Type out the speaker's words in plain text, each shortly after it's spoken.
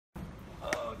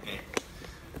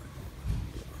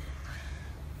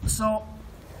So,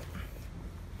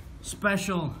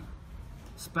 special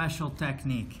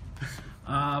technique.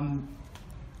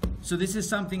 So this is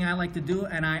something I like to do,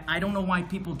 and I don't know why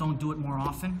people don't do it more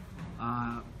often.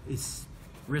 It's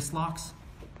wrist locks.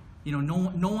 You know,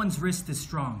 no one's wrist is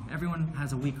strong. Everyone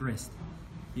has a weak wrist.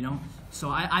 You know, so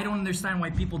I don't understand why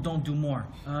people don't do more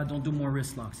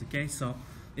wrist locks. Okay, so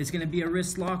it's gonna be a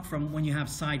wrist lock from when you have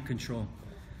side control.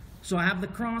 So I have the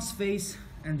cross face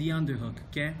and the underhook.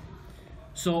 Okay,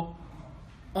 so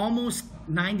almost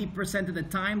 90% of the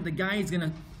time, the guy is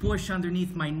gonna push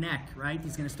underneath my neck, right?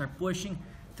 He's gonna start pushing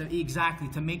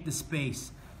to make the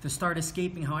space, to start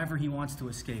escaping however he wants to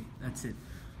escape. That's it.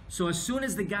 So as soon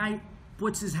as the guy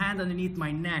puts his hand underneath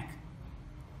my neck,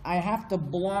 I have to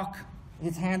block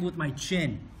his hand with my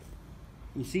chin.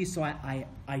 You see, so I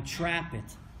trap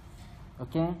it,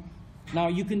 okay? Now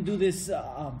you can do this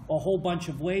a whole bunch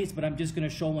of ways, but I'm just gonna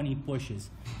show when he pushes.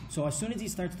 So as soon as he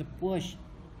starts to push,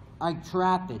 I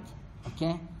trap it,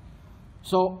 okay?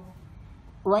 So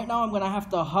right now I'm gonna have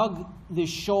to hug this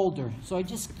shoulder. So I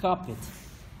just cup it.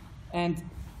 And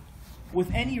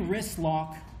with any wrist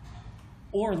lock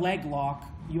or leg lock,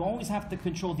 you always have to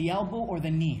control the elbow or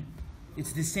the knee.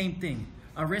 It's the same thing.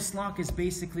 A wrist lock is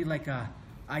basically like a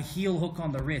heel hook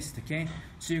on the wrist, okay?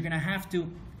 So you're gonna have to,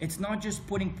 it's not just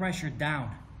putting pressure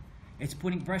down. It's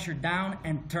putting pressure down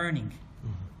and turning. Mm-hmm.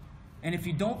 And if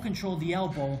you don't control the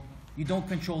elbow, you don't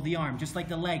control the arm. Just like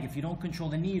the leg, if you don't control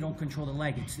the knee, you don't control the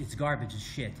leg. It's garbage, it's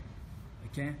shit,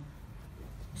 okay?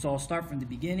 So I'll start from the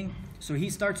beginning. So he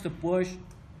starts to push,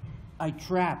 I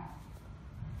trap.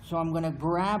 So I'm gonna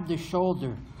grab the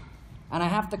shoulder, and I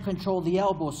have to control the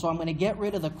elbow, so I'm gonna get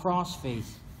rid of the cross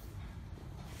face.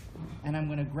 And I'm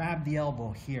gonna grab the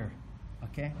elbow here,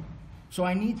 okay? So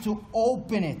I need to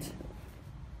open it.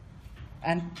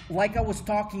 And like I was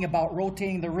talking about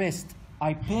rotating the wrist,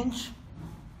 I pinch,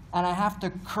 and I have to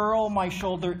curl my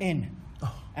shoulder in,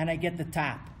 and I get the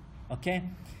tap, okay?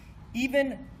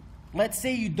 Even, let's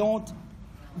say you don't,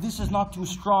 this is not too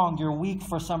strong, you're weak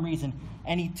for some reason,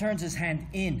 and he turns his hand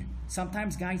in.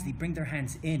 Sometimes guys, they bring their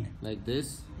hands in. Like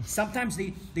this? Sometimes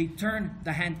they turn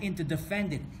the hand in to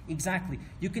defend it. Exactly.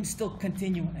 You can still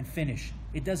continue and finish.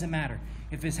 It doesn't matter.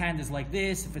 If his hand is like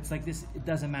this, if it's like this, it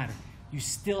doesn't matter. You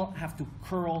still have to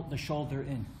curl the shoulder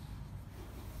in.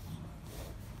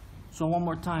 So one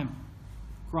more time.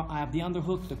 I have the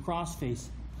underhook, the cross face.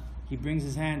 He brings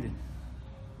his hand in.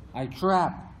 I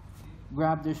trap,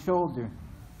 grab the shoulder,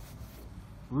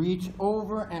 reach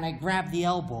over, and I grab the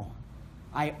elbow.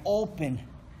 I open,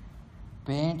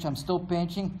 pinch, I'm still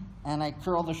pinching, and I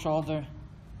curl the shoulder,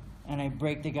 and I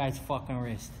break the guy's fucking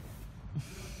wrist.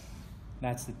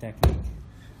 That's the technique.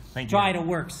 Thank you. Try it, it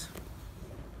works.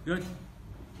 Good?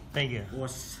 Thank you. Of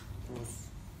course.